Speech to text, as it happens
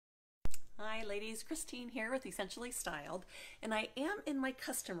Hi ladies, Christine here with Essentially Styled, and I am in my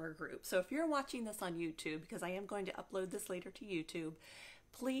customer group. So if you're watching this on YouTube, because I am going to upload this later to YouTube,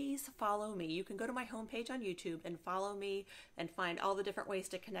 please follow me. You can go to my homepage on YouTube and follow me and find all the different ways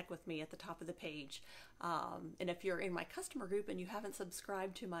to connect with me at the top of the page. And if you're in my customer group and you haven't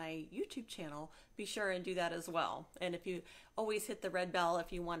subscribed to my YouTube channel, be sure and do that as well. And if you always hit the red bell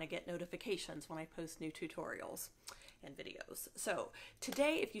if you want to get notifications when I post new tutorials and videos. So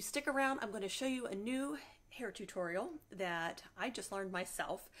today, if you stick around, I'm going to show you a new hair tutorial that I just learned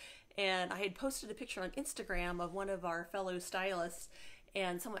myself. And I had posted a picture on Instagram of one of our fellow stylists,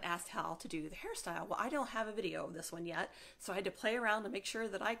 and someone asked how to do the hairstyle. Well, I don't have a video of this one yet, so I had to play around to make sure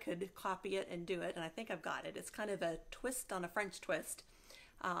that I could copy it and do it, and I think I've got it. It's kind of a twist on a French twist,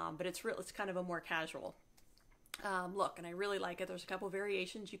 but it's kind of a more casual look, and I really like it. There's a couple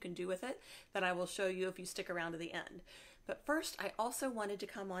variations you can do with it that I will show you if you stick around to the end. But first, I also wanted to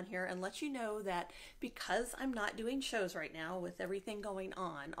come on here and let you know that because I'm not doing shows right now with everything going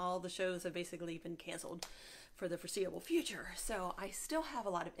on, all the shows have basically been canceled for the foreseeable future. So I still have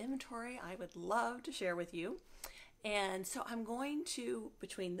a lot of inventory I would love to share with you. And so I'm going to,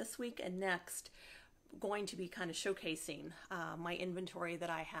 between this week and next, going to be kind of showcasing my inventory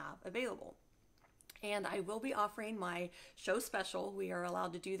that I have available. And I will be offering my show special. We are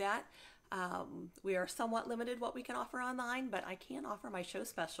allowed to do that. We are somewhat limited what we can offer online, but I can offer my show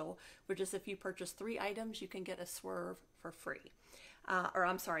special, which is if you purchase 3 items, you can get a swerve for free. Or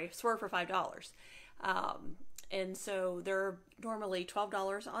I'm sorry, swerve for $5. And so they're normally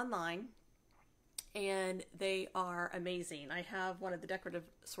 $12 online, and they are amazing. I have one of the decorative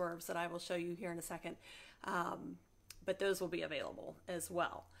swerves that I will show you here in a second, but those will be available as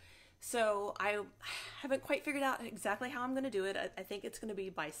well. So I haven't quite figured out exactly how I'm going to do it. I think it's going to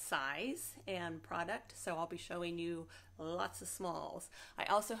be by size and product, so I'll be showing you lots of smalls. I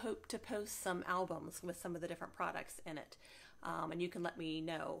also hope to post some albums with some of the different products in it, and you can let me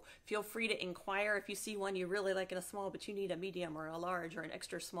know. Feel free to inquire if you see one you really like in a small, but you need a medium or a large or an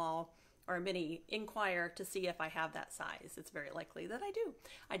extra small or a mini. Inquire to see if I have that size. It's very likely that I do.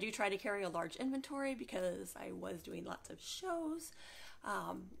 I do try to carry a large inventory because I was doing lots of shows.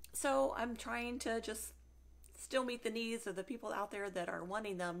 So I'm trying to just still meet the needs of the people out there that are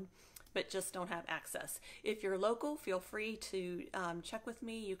wanting them, but just don't have access. If you're local, feel free to check with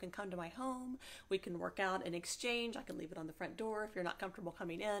me. You can come to my home. We can work out an exchange. I can leave it on the front door if you're not comfortable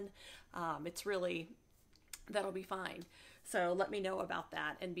coming in. It's really, that'll be fine. So let me know about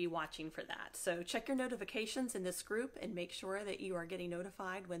that and be watching for that. So check your notifications in this group and make sure that you are getting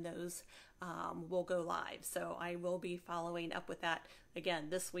notified when those will go live. So I will be following up with that again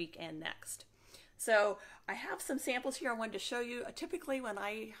this week and next. So I have some samples here I wanted to show you. Typically when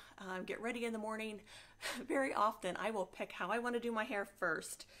I get ready in the morning, very often I will pick how I want to do my hair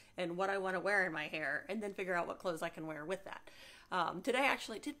first and what I want to wear in my hair, and then figure out what clothes I can wear with that. Today I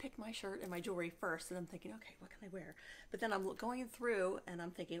actually did pick my shirt and my jewelry first, and I'm thinking, okay, what can I wear? But then I'm going through and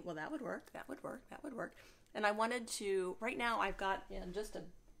I'm thinking, well, that would work, that would work, that would work. And I wanted to, right now I've got just a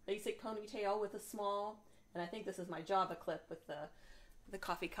basic ponytail with a small, and I think this is my Java clip with the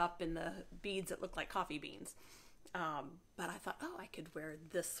coffee cup and the beads that look like coffee beans. But I thought, oh, I could wear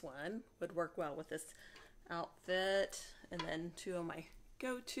this one, would work well with this outfit, and then 2 of my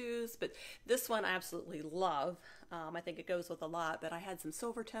go-tos, but this one I absolutely love. I think it goes with a lot, but I had some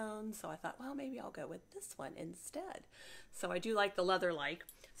silver tones, so I thought, well, maybe I'll go with this one instead. So I do like the leather-like.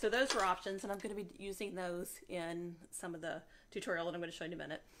 So those were options, and I'm going to be using those in some of the tutorial that I'm going to show you in a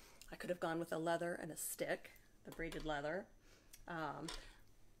minute. I could have gone with a leather and a stick, the braided leather.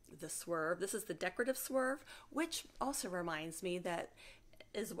 The swerve, this is the decorative swerve, which also reminds me that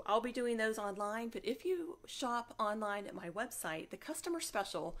I'll be doing those online, but if you shop online at my website, the customer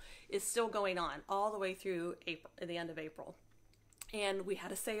special is still going on all the way through April, the end of April. And we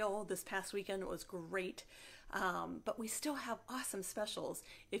had a sale this past weekend. It was great. But we still have awesome specials.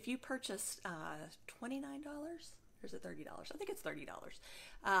 If you purchase $29, or is it $30? I think it's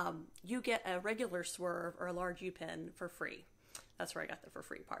 $30. You get a regular swerve or a large U-pin for free. That's where I got the for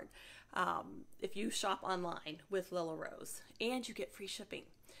free part. If you shop online with Lila Rose, and you get free shipping.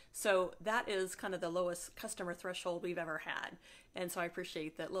 So that is kind of the lowest customer threshold we've ever had. And so I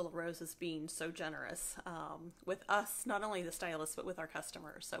appreciate that Lila Rose is being so generous with us, not only the stylists, but with our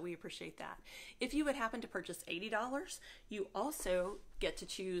customers. So we appreciate that. If you would happen to purchase $80, you also get to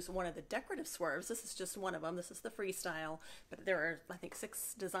choose one of the decorative swerves. This is just one of them. This is the freestyle, but there are, I think,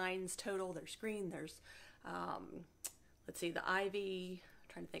 6 designs total. There's green, there's let's see, the ivy,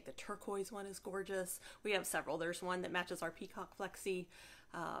 I'm trying to think, the turquoise one is gorgeous. We have several. There's one that matches our peacock flexi,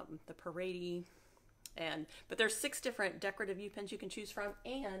 the parade But there's 6 different decorative U-pins you can choose from,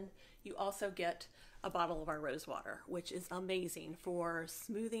 and you also get a bottle of our rose water, which is amazing for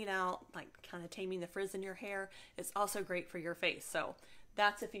smoothing out, like kind of taming the frizz in your hair. It's also great for your face. So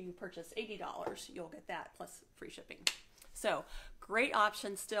that's if you purchase $80, you'll get that plus free shipping. So great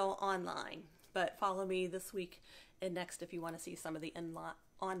option still online, but follow me this week and next if you want to see some of the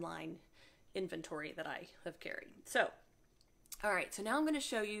online inventory that I have carried. So, all right, so now I'm going to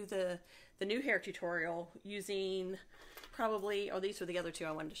show you the new hair tutorial using these are the other 2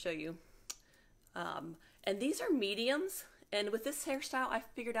 I wanted to show you. And these are mediums, and with this hairstyle I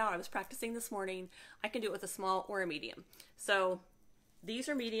figured out, I was practicing this morning, I can do it with a small or a medium. So these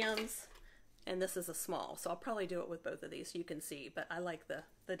are mediums and this is a small, so I'll probably do it with both of these so you can see, but I like the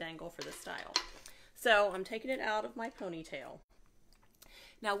dangle for this style. So I'm taking it out of my ponytail.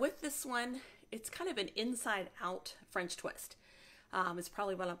 Now with this one, it's kind of an inside out French twist. It's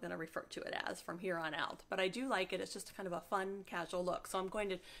probably what I'm going to refer to it as from here on out. But I do like it. It's just kind of a fun, casual look. So I'm going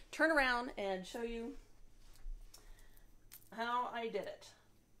to turn around and show you how I did it.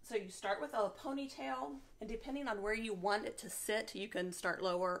 So you start with a ponytail, and depending on where you want it to sit, you can start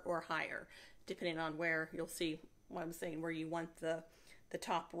lower or higher, depending on where, you'll see what I'm saying, where you want the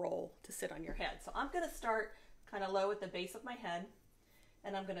top roll to sit on your head. So I'm going to start kind of low at the base of my head,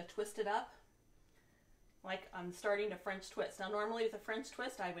 and I'm going to twist it up like I'm starting a French twist. Now normally with a French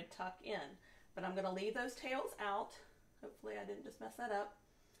twist I would tuck in, but I'm going to leave those tails out. Hopefully I didn't just mess that up.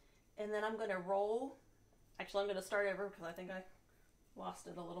 And then I'm going to roll. Actually, I'm going to start over because I think I lost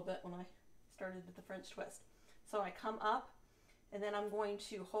it a little bit when I started with the French twist. So I come up, and then I'm going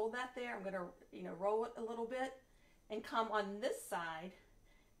to hold that there. I'm going to roll it a little bit and come on this side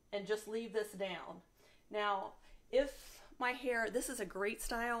and just leave this down. Now if my hair, this is a great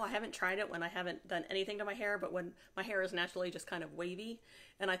style. I haven't tried it when I haven't done anything to my hair, but when my hair is naturally just kind of wavy,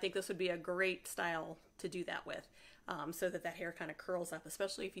 and I think this would be a great style to do that with, so that hair kind of curls up,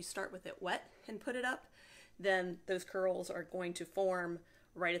 especially if you start with it wet and put it up, then those curls are going to form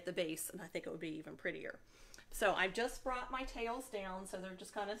right at the base, and I think it would be even prettier. So I've just brought my tails down so they're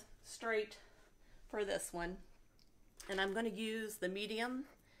just kind of straight for this one, and I'm going to use the medium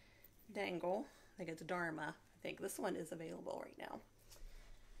dangle. I think it's Dharma. I think this one is available right now.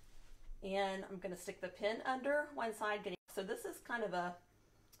 And I'm going to stick the pin under one side. So this is kind of a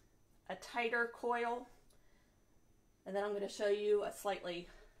tighter coil. And then I'm going to show you a slightly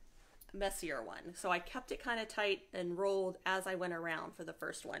messier one. So I kept it kind of tight and rolled as I went around for the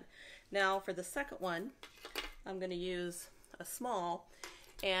first one. Now for the second one, I'm going to use a small,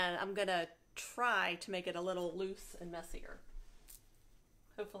 and I'm going to try to make it a little loose and messier.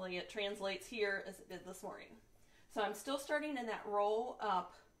 Hopefully it translates here as it did this morning. So I'm still starting in that roll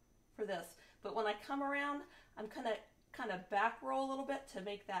up for this, but when I come around, I'm kind of back roll a little bit to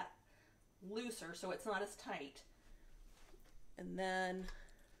make that looser so it's not as tight. And then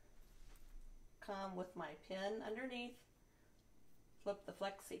come with my pin underneath, flip the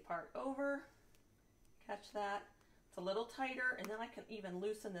flexi part over, catch that. It's a little tighter, and then I can even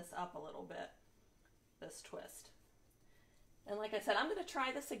loosen this up a little bit, this twist. And like I said, I'm going to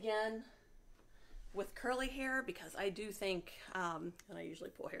try this again with curly hair because I do think, and I usually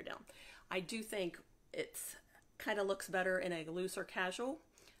pull hair down, I do think it's kind of looks better in a looser casual,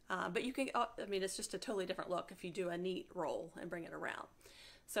 but you can, I mean, it's just a totally different look if you do a neat roll and bring it around.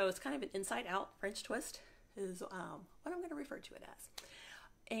 So it's kind of an inside out French twist is what I'm going to refer to it as.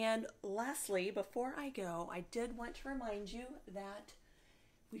 And lastly, before I go, I did want to remind you that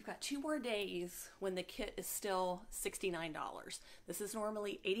we've got 2 more days when the kit is still $69. This is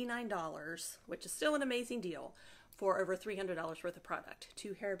normally $89, which is still an amazing deal for over $300 worth of product.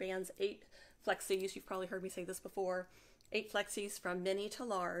 2 hair bands, 8 flexis. You've probably heard me say this before. 8 flexis from mini to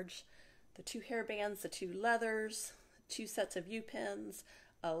large. The 2 hair bands, the 2 leathers, 2 sets of U-pins,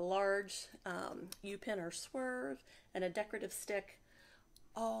 a large U-pin or swerve, and a decorative stick,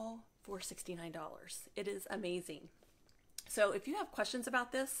 all for $69. It is amazing. So if you have questions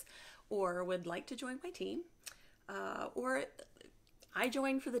about this or would like to join my team, or I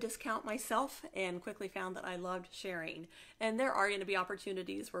joined for the discount myself and quickly found that I loved sharing. And there are going to be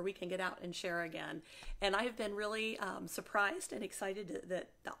opportunities where we can get out and share again. And I have been really surprised and excited that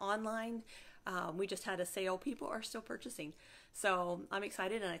the online, we just had a sale, people are still purchasing. So I'm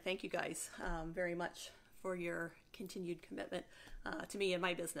excited, and I thank you guys very much for your continued commitment to me and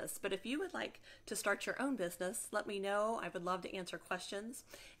my business. But if you would like to start your own business, let me know. I would love to answer questions.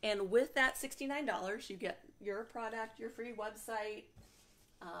 And with that $69, you get your product, your free website,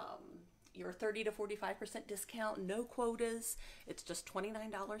 your 30 to 45% discount, no quotas. It's just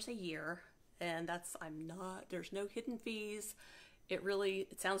 $29 a year. And that's, there's no hidden fees.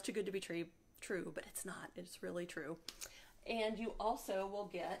 It sounds too good to be true, but it's not. It's really true. And you also will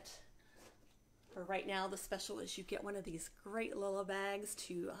get, for right now, the special is you get one of these great Lila bags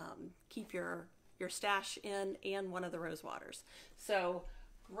to keep your stash in, and one of the rose waters. So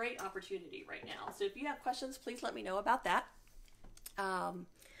great opportunity right now. So if you have questions, please let me know about that.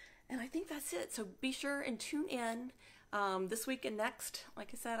 And I think that's it. So be sure and tune in this week and next. Like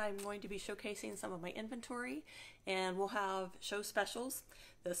I said, I'm going to be showcasing some of my inventory, and we'll have show specials.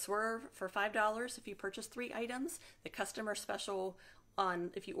 The Swerve for $5 if you purchase 3 items. The customer special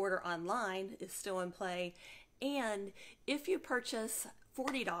if you order online is still in play. And if you purchase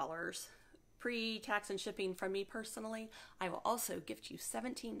 $40 pre-tax and shipping from me personally, I will also gift you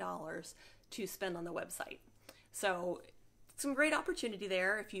 $17 to spend on the website. So some great opportunity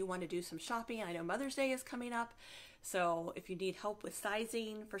there if you want to do some shopping. I know Mother's Day is coming up, so if you need help with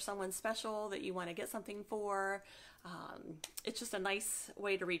sizing for someone special that you want to get something for, it's just a nice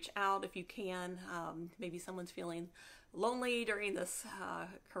way to reach out if you can. Maybe someone's feeling lonely during this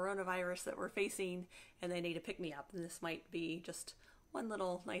coronavirus that we're facing and they need to pick me up, and this might be just one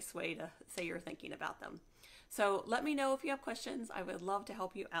little nice way to say you're thinking about them. So let me know if you have questions. I would love to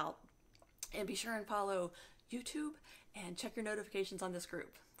help you out. And be sure and follow YouTube and check your notifications on this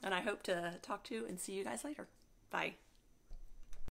group. And I hope to talk to and see you guys later. Bye.